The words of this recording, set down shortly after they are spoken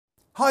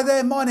Hi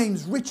there, my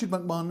name's Richard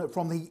McMunn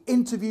from the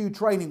interview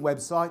training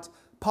website,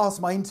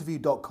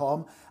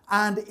 passmyinterview.com,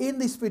 and in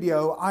this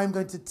video I'm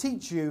going to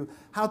teach you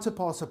how to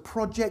pass a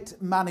project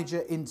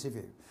manager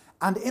interview.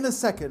 And in a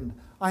second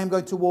I am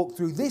going to walk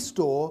through this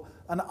door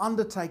and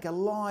undertake a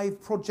live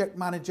project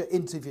manager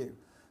interview.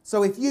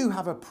 So if you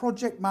have a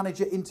project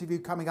manager interview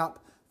coming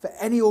up for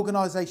any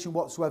organisation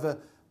whatsoever,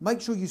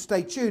 make sure you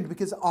stay tuned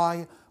because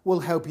I will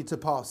help you to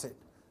pass it.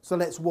 So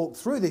let's walk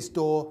through this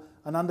door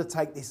and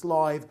undertake this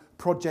live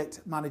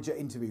project manager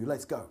interview.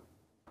 Let's go.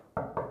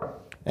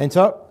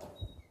 Enter.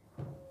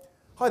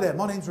 Hi there,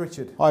 my name's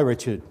Richard. Hi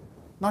Richard.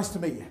 Nice to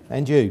meet you.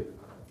 And you.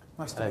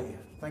 Nice to meet you.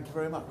 Thank you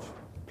very much.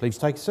 Please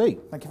take a seat.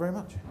 Thank you very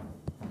much.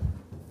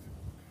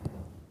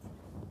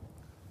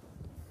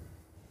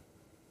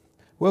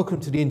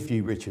 Welcome to the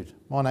interview, Richard.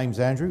 My name's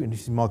Andrew and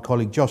this is my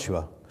colleague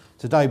Joshua.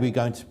 Today we're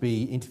going to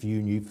be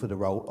interviewing you for the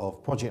role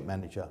of project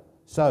manager.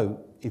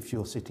 So, if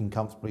you're sitting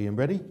comfortably and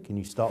ready, can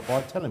you start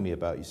by telling me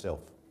about yourself?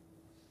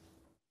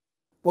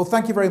 Well,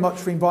 thank you very much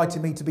for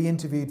inviting me to be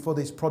interviewed for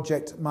this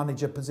project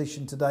manager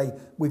position today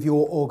with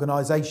your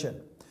organisation.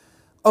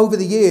 Over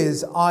the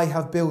years, I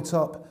have built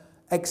up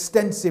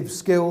extensive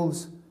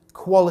skills,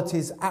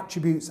 qualities,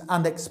 attributes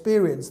and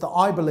experience that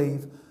I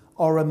believe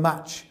are a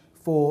match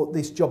for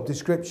this job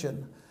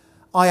description.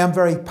 I am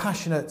very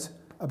passionate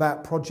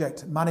about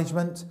project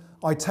management.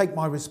 I take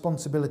my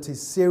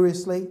responsibilities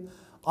seriously.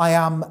 I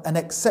am an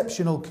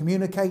exceptional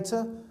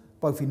communicator,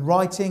 both in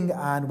writing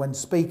and when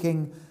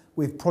speaking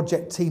with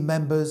project team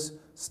members,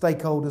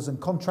 stakeholders and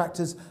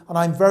contractors. And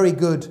I'm very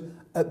good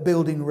at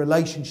building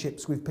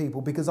relationships with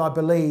people because I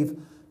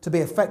believe to be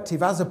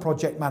effective as a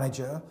project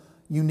manager,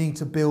 you need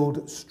to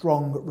build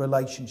strong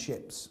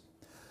relationships.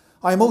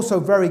 I am also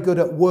very good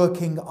at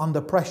working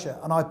under pressure,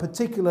 and I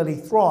particularly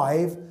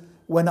thrive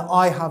when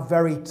I have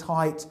very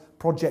tight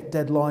project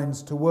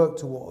deadlines to work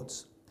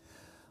towards.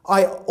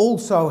 I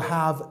also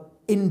have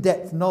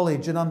in-depth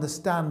knowledge and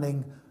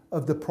understanding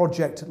of the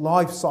project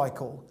life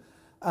cycle,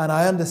 and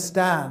I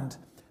understand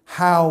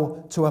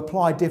how to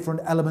apply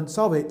different elements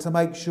of it to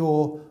make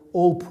sure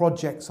all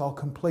projects are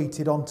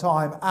completed on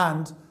time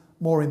and,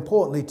 more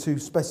importantly, to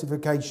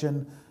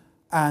specification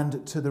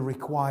and to the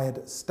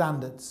required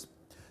standards.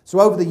 So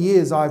over the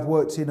years I've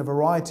worked in a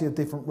variety of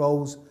different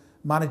roles,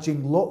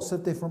 managing lots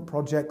of different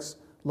projects,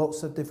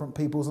 lots of different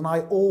peoples, and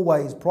I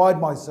always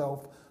pride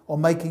myself on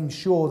making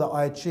sure that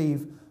I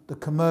achieve the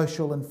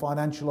commercial and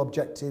financial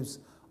objectives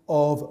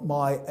of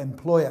my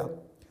employer.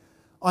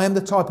 I am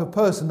the type of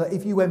person that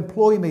if you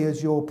employ me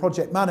as your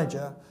project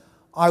manager,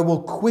 I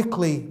will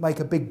quickly make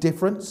a big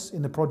difference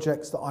in the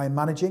projects that I am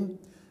managing.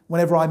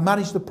 Whenever I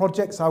manage the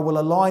projects, I will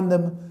align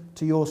them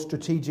to your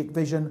strategic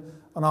vision,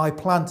 and I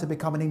plan to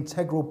become an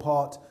integral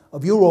part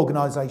of your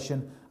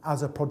organisation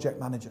as a project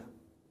manager.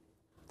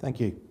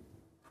 Thank you.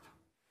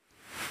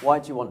 Why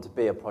do you want to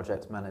be a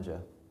project manager?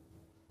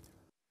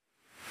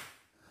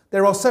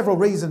 There are several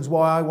reasons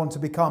why I want to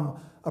become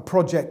a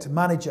project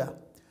manager.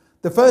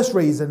 The first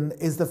reason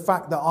is the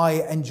fact that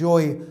I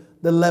enjoy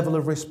the level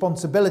of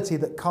responsibility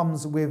that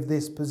comes with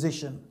this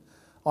position.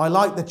 I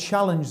like the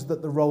challenge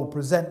that the role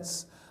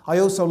presents. I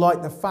also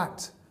like the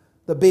fact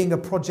that being a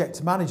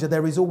project manager,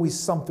 there is always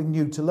something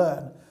new to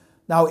learn.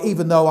 Now,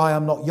 even though I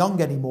am not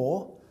young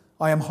anymore,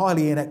 I am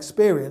highly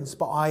inexperienced,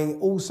 but I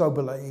also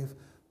believe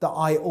that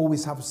I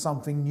always have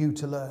something new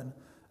to learn.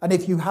 And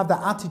if you have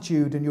that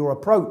attitude and your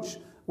approach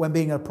when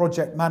being a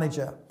project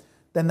manager,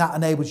 then that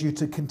enables you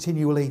to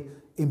continually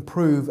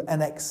improve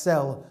and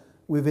excel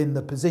within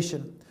the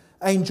position.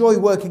 I enjoy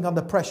working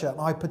under pressure,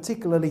 and I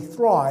particularly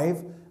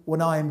thrive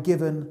when I am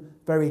given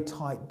very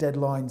tight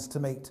deadlines to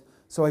meet.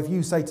 So if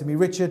you say to me,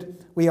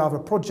 Richard, we have a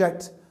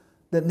project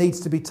that needs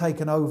to be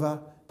taken over,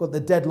 but the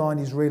deadline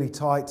is really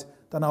tight,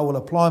 then I will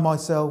apply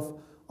myself,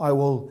 I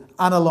will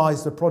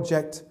analyse the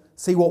project,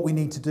 see what we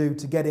need to do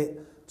to get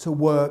it to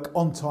work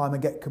on time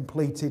and get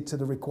completed to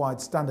the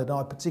required standard. And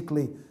I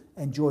particularly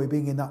enjoy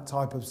being in that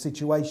type of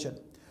situation.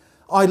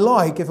 I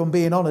like, if I'm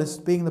being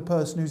honest, being the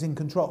person who's in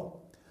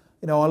control.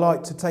 You know, I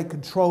like to take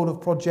control of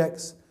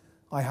projects.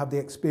 I have the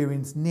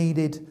experience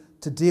needed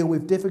to deal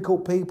with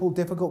difficult people,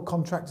 difficult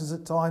contractors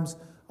at times,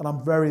 and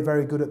I'm very,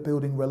 very good at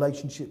building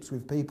relationships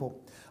with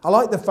people. I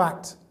like the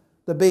fact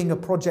that being a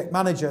project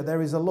manager,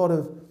 there is a lot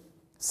of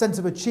sense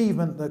of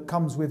achievement that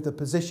comes with the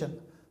position.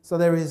 So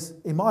there is,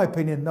 in my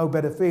opinion, no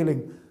better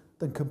feeling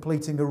than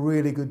completing a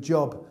really good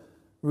job,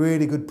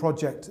 really good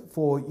project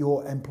for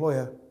your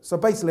employer. So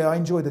basically, I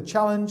enjoy the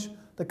challenge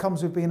that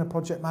comes with being a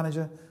project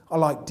manager. I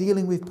like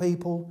dealing with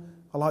people.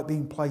 I like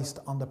being placed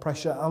under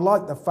pressure. I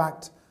like the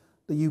fact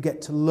that you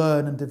get to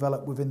learn and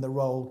develop within the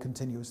role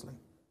continuously.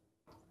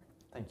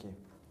 Thank you.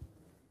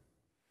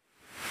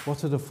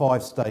 What are the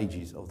 5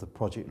 stages of the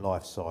project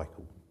life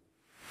cycle?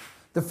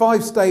 The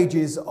 5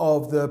 stages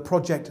of the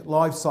project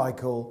life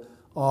cycle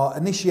are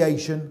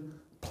initiation,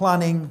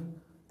 planning,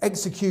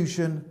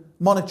 execution,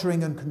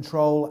 monitoring and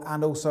control,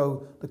 and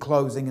also the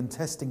closing and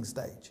testing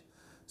stage.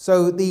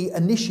 So the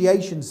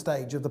initiation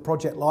stage of the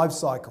project life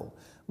cycle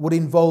would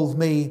involve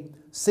me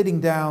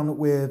sitting down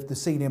with the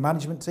senior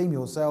management team,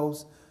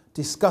 yourselves,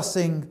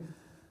 discussing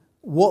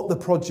what the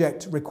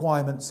project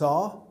requirements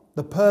are,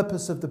 the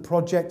purpose of the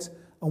project,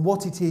 and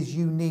what it is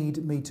you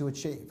need me to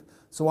achieve.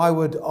 So I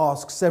would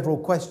ask several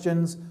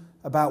questions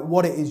about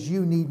what it is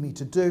you need me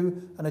to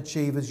do and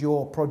achieve as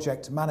your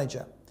project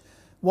manager.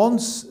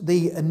 Once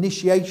the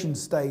initiation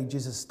stage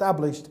is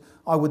established,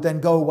 I would then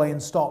go away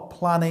and start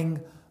planning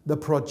the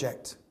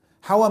project.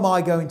 How am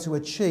I going to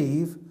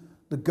achieve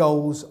the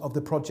goals of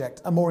the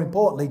project? And more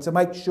importantly, to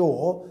make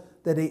sure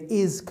that it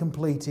is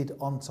completed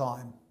on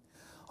time.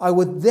 I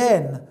would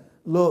then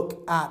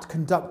look at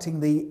conducting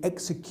the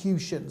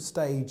execution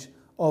stage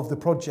of the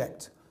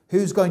project.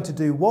 Who's going to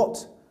do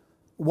what?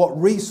 What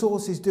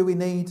resources do we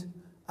need?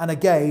 And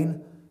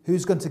again,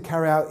 who's going to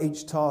carry out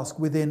each task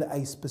within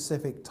a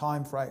specific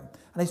time frame?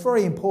 And it's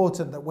very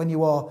important that when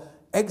you are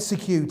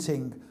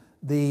executing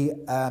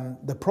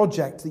the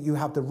project, that you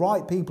have the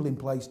right people in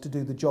place to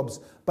do the jobs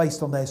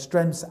based on their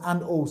strengths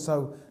and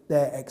also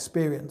their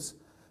experience.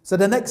 So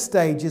the next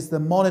stage is the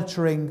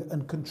monitoring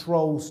and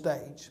control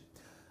stage.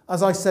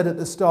 As I said at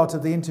the start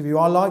of the interview,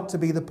 I like to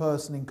be the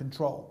person in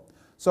control.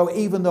 So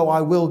even though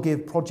I will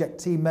give project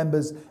team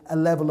members a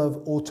level of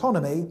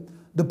autonomy,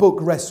 the book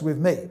rests with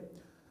me.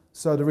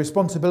 So the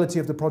responsibility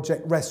of the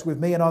project rests with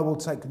me, and I will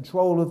take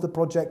control of the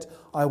project.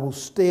 I will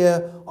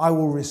steer, I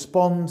will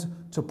respond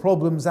to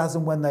problems as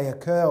and when they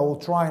occur. I will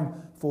try and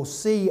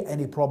foresee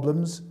any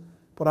problems,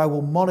 but I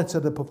will monitor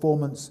the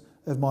performance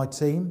of my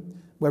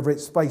team, whether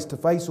it's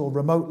face-to-face or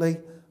remotely,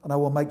 and I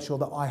will make sure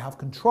that I have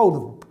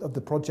control of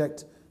the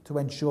project to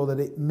ensure that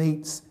it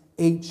meets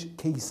each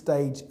key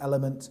stage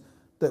element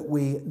that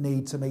we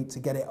need to meet to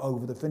get it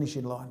over the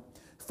finishing line.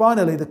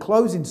 Finally, the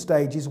closing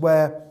stage is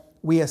where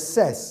we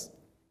assess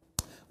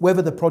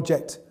whether the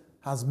project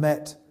has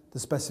met the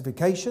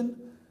specification,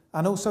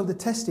 and also the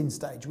testing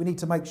stage. We need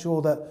to make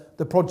sure that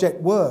the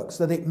project works,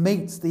 that it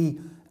meets the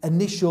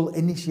initial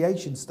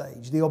initiation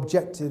stage, the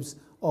objectives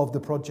of the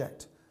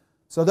project.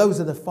 So those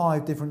are the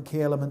 5 different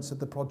key elements of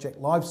the project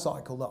life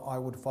cycle that I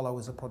would follow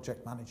as a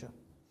project manager.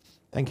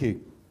 Thank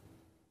you.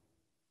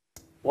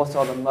 What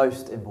are the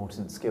most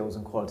important skills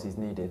and qualities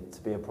needed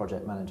to be a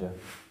project manager?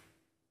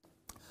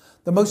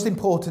 The most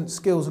important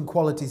skills and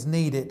qualities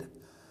needed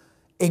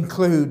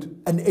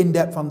include an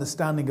in-depth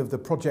understanding of the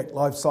project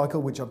life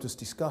cycle, which I've just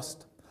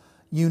discussed.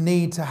 You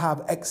need to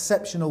have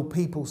exceptional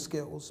people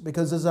skills,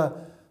 because as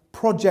a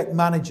project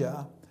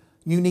manager,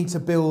 you need to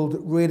build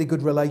really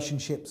good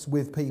relationships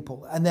with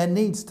people. And there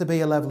needs to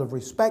be a level of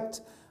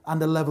respect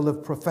and a level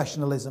of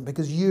professionalism,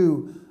 because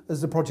you,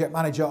 as the project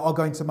manager, are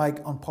going to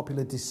make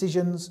unpopular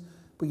decisions,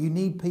 but you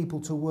need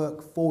people to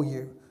work for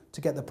you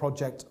to get the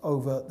project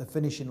over the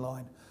finishing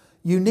line.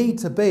 You need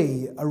to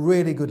be a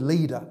really good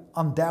leader,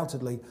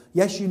 undoubtedly.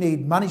 Yes, you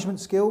need management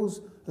skills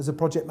as a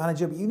project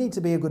manager, but you need to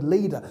be a good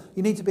leader.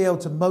 You need to be able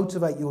to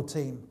motivate your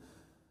team,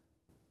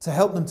 to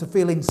help them to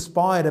feel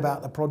inspired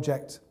about the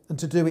project and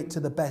to do it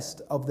to the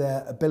best of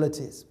their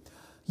abilities.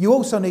 You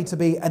also need to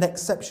be an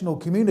exceptional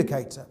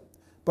communicator,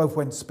 both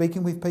when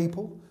speaking with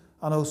people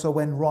and also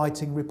when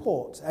writing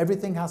reports.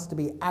 Everything has to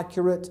be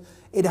accurate,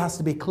 it has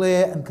to be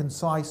clear and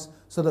concise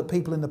so that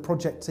people in the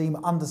project team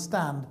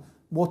understand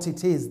what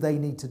it is they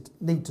need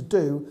to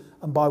do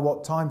and by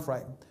what time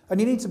frame. And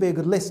you need to be a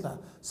good listener.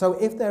 So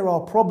if there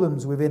are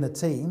problems within a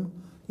team,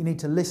 you need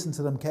to listen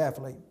to them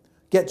carefully.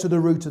 Get to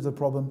the root of the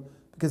problem,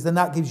 because then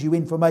that gives you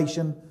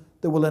information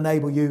that will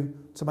enable you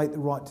to make the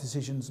right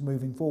decisions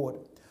moving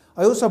forward.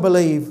 I also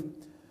believe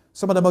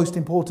some of the most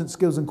important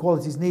skills and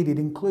qualities needed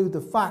include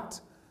the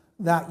fact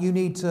that you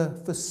need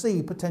to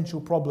foresee potential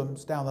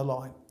problems down the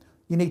line.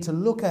 You need to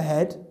look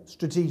ahead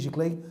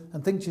strategically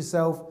and think to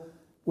yourself,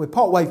 we're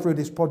partway through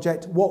this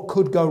project, what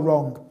could go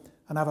wrong?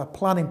 And have a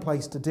plan in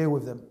place to deal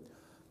with them.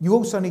 You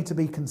also need to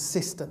be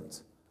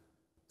consistent.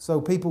 So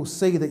people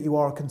see that you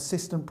are a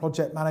consistent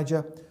project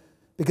manager,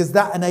 because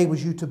that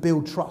enables you to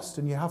build trust,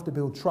 and you have to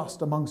build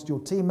trust amongst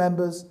your team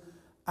members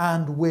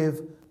and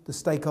with the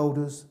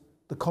stakeholders,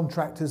 the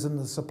contractors and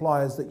the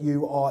suppliers that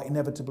you are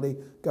inevitably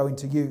going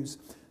to use.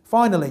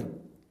 Finally,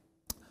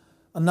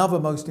 another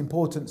most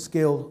important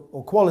skill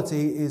or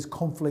quality is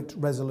conflict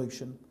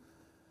resolution.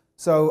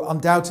 So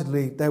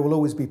undoubtedly, there will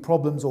always be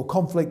problems or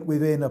conflict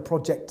within a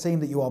project team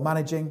that you are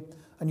managing,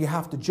 and you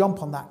have to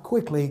jump on that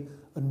quickly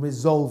and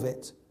resolve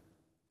it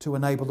to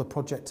enable the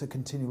project to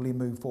continually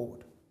move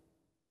forward.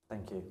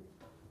 Thank you.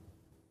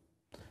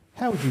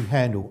 How would you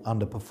handle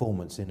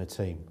underperformance in a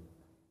team?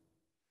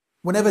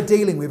 Whenever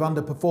dealing with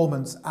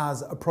underperformance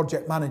as a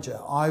project manager,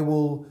 I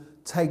will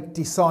take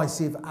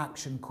decisive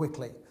action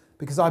quickly,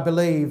 because I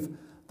believe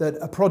that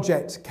a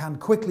project can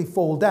quickly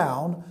fall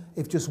down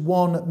if just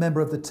one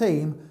member of the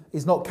team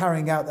is not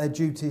carrying out their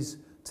duties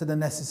to the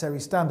necessary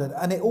standard.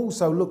 And it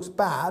also looks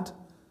bad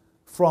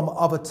from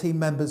other team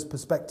members'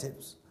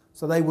 perspectives.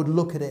 So they would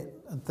look at it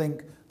and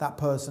think that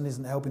person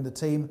isn't helping the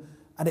team,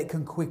 and it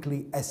can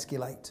quickly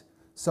escalate.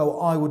 So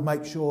I would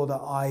make sure that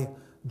I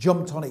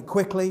jumped on it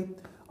quickly,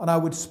 and I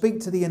would speak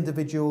to the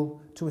individual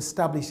to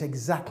establish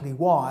exactly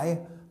why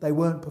they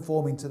weren't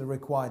performing to the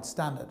required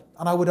standard.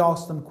 And I would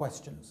ask them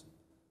questions,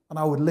 and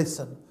I would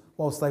listen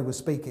whilst they were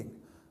speaking.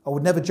 I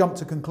would never jump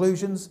to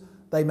conclusions.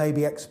 They may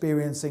be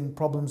experiencing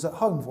problems at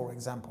home, for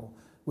example,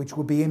 which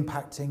would be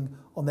impacting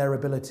on their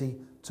ability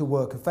to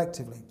work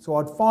effectively. So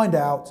I'd find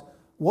out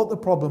what the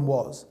problem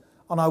was,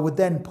 and I would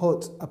then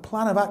put a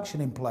plan of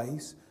action in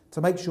place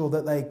to make sure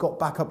that they got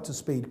back up to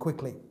speed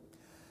quickly.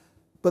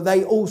 But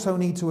they also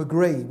need to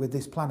agree with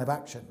this plan of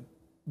action.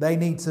 They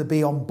need to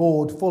be on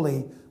board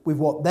fully with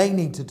what they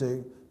need to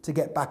do to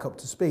get back up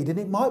to speed. And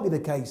it might be the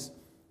case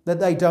that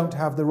they don't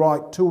have the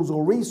right tools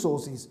or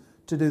resources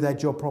to do their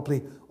job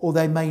properly, or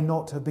they may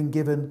not have been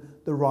given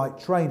the right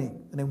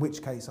training, and in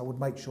which case I would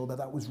make sure that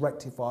that was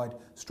rectified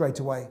straight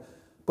away.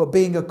 But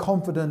being a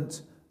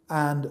confident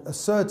and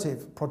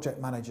assertive project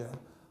manager,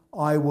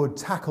 I would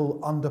tackle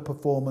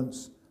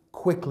underperformance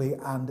quickly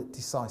and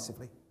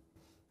decisively.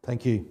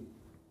 Thank you.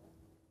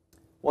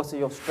 What are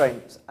your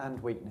strengths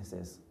and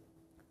weaknesses?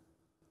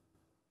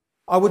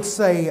 I would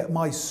say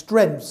my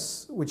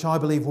strengths, which I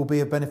believe will be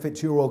of benefit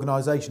to your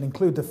organisation,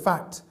 include the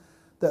fact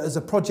that as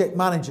a project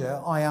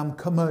manager, I am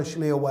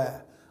commercially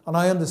aware, and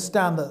I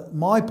understand that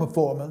my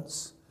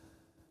performance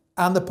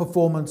and the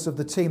performance of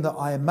the team that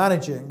I am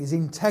managing is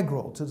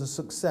integral to the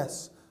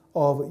success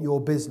of your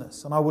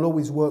business. And I will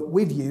always work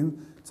with you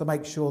to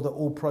make sure that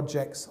all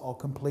projects are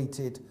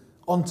completed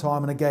on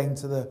time and again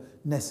to the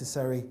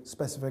necessary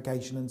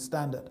specification and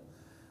standard.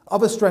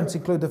 Other strengths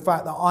include the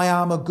fact that I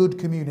am a good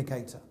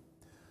communicator.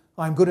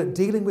 I'm good at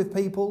dealing with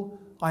people,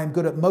 I am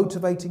good at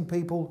motivating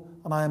people,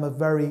 and I am a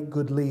very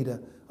good leader.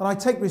 And I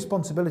take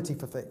responsibility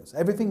for things.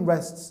 Everything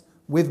rests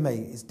with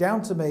me. It's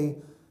down to me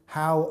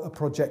how a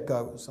project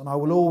goes. And I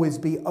will always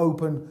be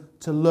open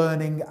to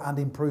learning and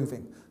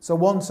improving. So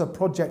once a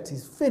project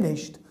is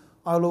finished,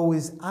 I'll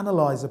always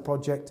analyse a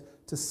project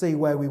to see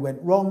where we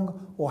went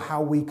wrong or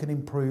how we can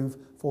improve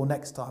for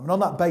next time. And on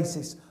that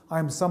basis, I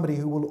am somebody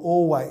who will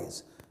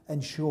always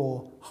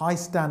ensure high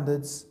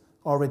standards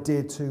are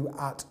adhered to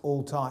at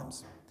all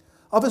times.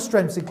 Other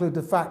strengths include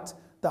the fact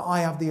that I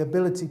have the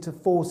ability to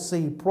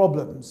foresee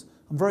problems.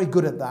 I'm very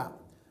good at that.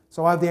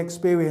 So I have the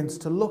experience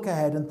to look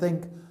ahead and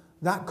think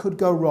that could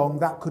go wrong,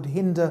 that could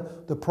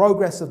hinder the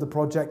progress of the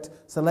project,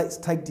 so let's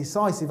take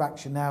decisive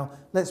action now.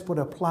 Let's put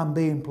a plan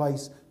B in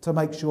place to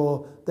make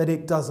sure that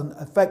it doesn't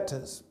affect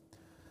us.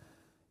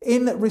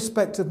 In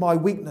respect of my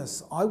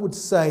weakness, I would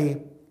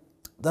say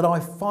that I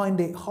find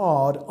it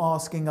hard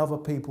asking other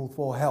people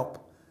for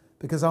help,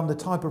 because I'm the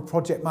type of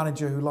project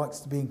manager who likes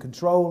to be in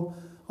control.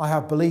 I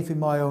have belief in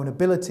my own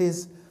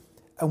abilities,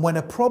 and when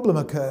a problem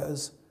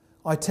occurs,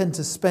 I tend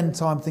to spend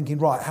time thinking,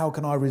 right, how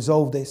can I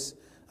resolve this?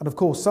 And of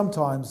course,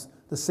 sometimes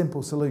the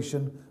simple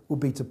solution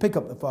would be to pick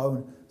up the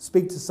phone,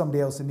 speak to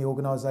somebody else in the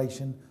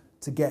organisation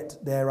to get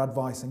their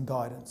advice and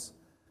guidance.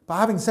 But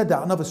having said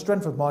that, another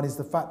strength of mine is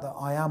the fact that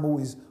I am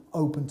always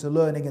open to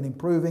learning and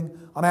improving,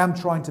 and I am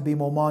trying to be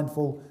more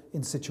mindful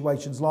in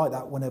situations like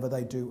that whenever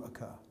they do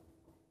occur.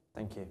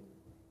 Thank you.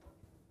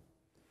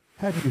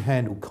 How do you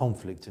handle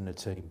conflict in a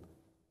team?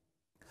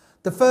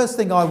 The first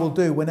thing I will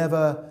do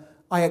whenever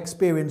I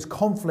experience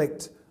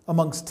conflict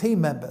amongst team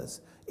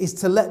members is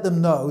to let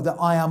them know that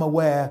I am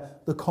aware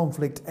the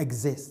conflict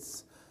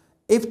exists.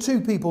 If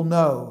two people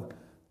know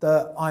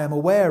that I am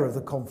aware of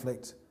the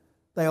conflict,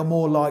 they are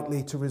more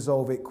likely to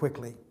resolve it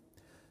quickly.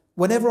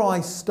 Whenever I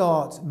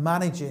start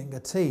managing a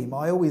team,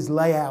 I always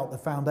lay out the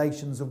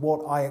foundations of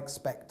what I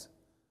expect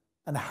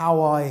and how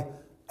I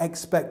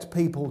expect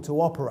people to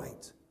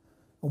operate.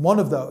 And one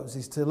of those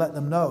is to let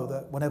them know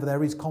that whenever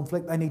there is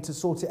conflict, they need to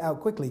sort it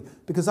out quickly,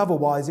 because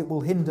otherwise it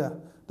will hinder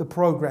the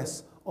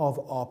progress of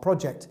our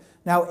project.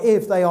 Now,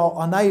 if they are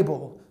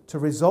unable to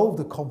resolve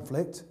the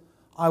conflict,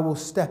 I will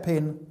step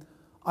in,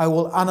 I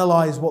will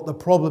analyse what the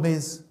problem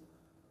is,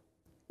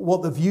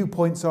 what the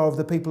viewpoints are of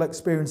the people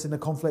experiencing the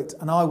conflict,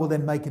 and I will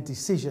then make a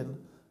decision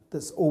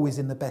that's always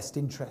in the best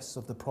interests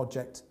of the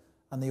project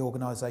and the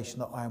organisation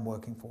that I am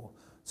working for.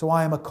 So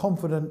I am a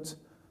confident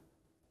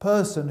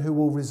person who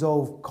will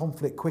resolve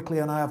conflict quickly,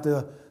 and I have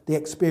the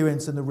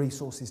experience and the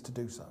resources to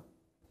do so.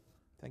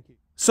 Thank you.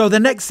 So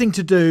the next thing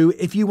to do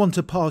if you want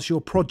to pass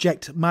your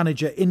project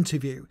manager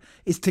interview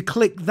is to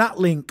click that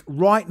link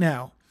right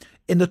now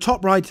in the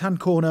top right hand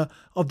corner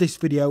of this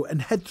video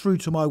and head through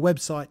to my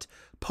website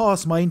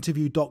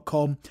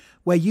passmyinterview.com,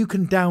 where you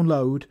can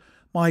download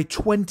my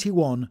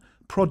 21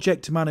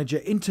 project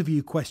manager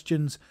interview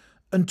questions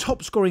and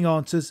top scoring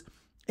answers,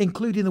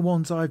 including the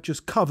ones I've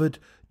just covered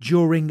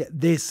during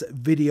this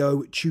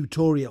video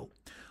tutorial.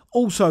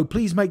 Also,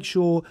 please make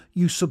sure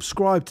you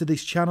subscribe to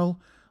this channel.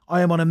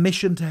 I am on a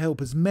mission to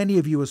help as many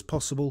of you as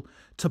possible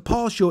to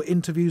pass your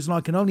interviews, and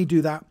I can only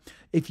do that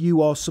if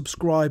you are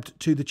subscribed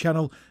to the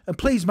channel. And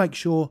please make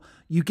sure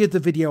you give the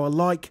video a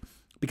like,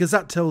 because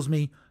that tells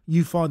me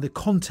you find the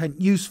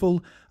content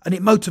useful and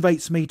it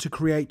motivates me to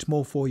create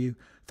more for you.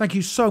 Thank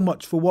you so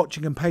much for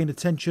watching and paying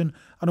attention,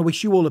 and I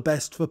wish you all the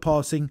best for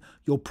passing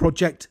your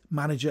project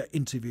manager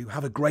interview.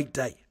 Have a great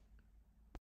day.